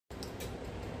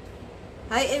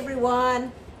Hi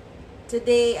everyone!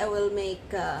 Today I will make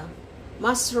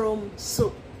mushroom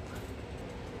soup.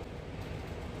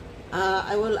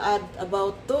 I will add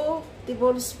about 2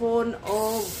 tablespoons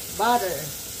of butter.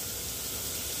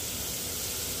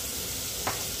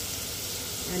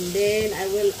 And then I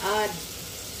will add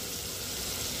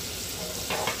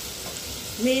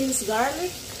minced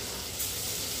garlic.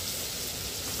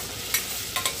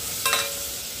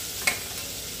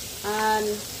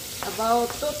 And about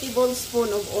 2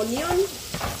 tablespoons of onion.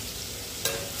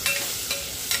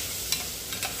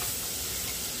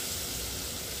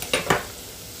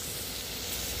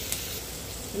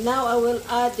 Now I will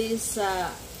add this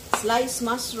sliced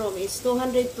mushroom. It's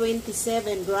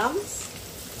 227 grams.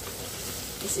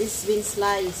 This is been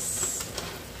sliced.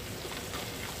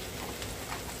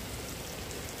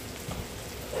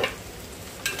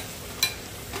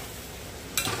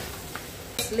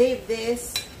 Leave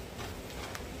this.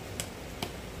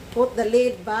 Put the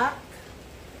lid back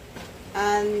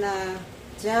and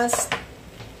just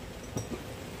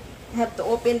have to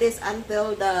open this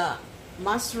until the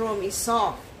mushroom is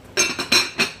soft.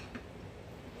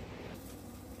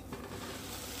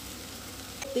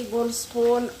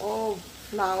 Tablespoon of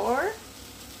flour.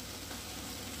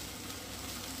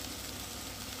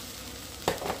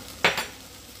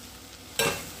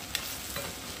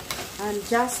 And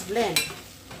just blend.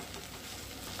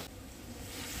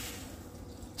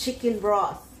 Chicken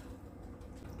broth.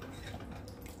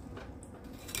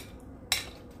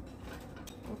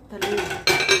 Put the lid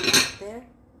there.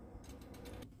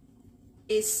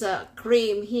 This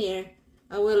cream here,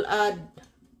 I will add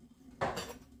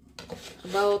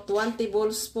about 1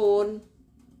 tablespoon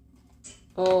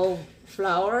of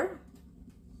flour.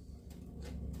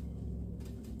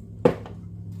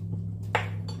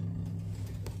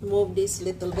 Move this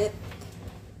little bit.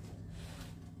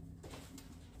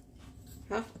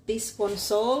 Half a teaspoon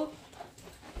salt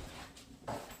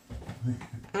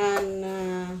and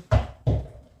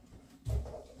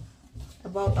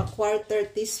about a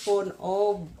 1/4 teaspoon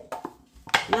of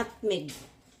nutmeg.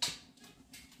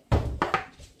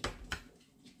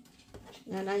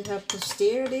 And I have to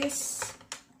stir this.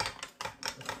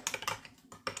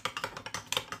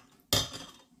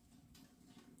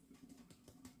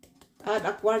 Add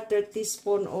a 1/4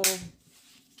 teaspoon of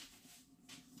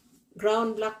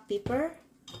ground black pepper.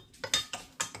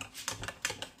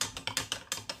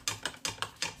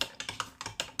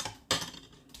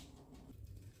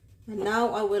 And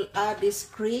now I will add this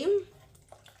cream.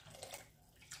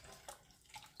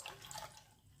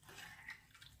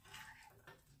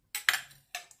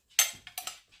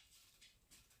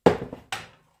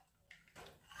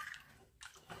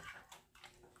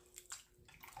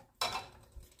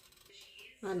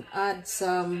 And add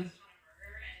some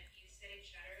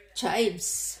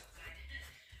chives.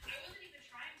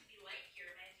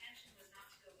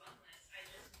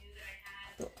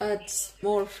 To add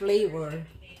more flavor.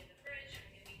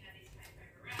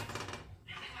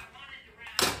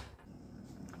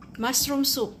 Mushroom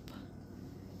soup.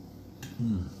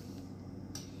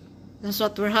 That's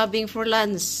what we're having for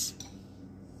lunch.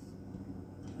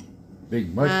 Big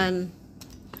mushroom. And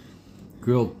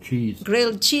grilled cheese.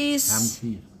 Grilled cheese. Ham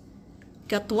cheese.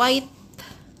 Got white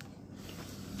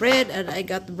bread and I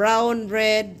got brown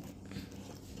bread.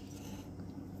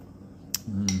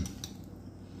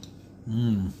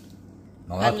 And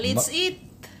let's eat.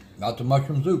 Lots of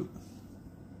mushroom soup.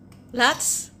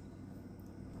 Lots.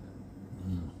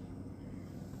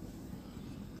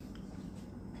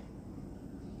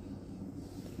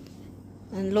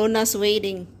 And Lona's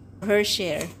waiting for her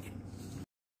share.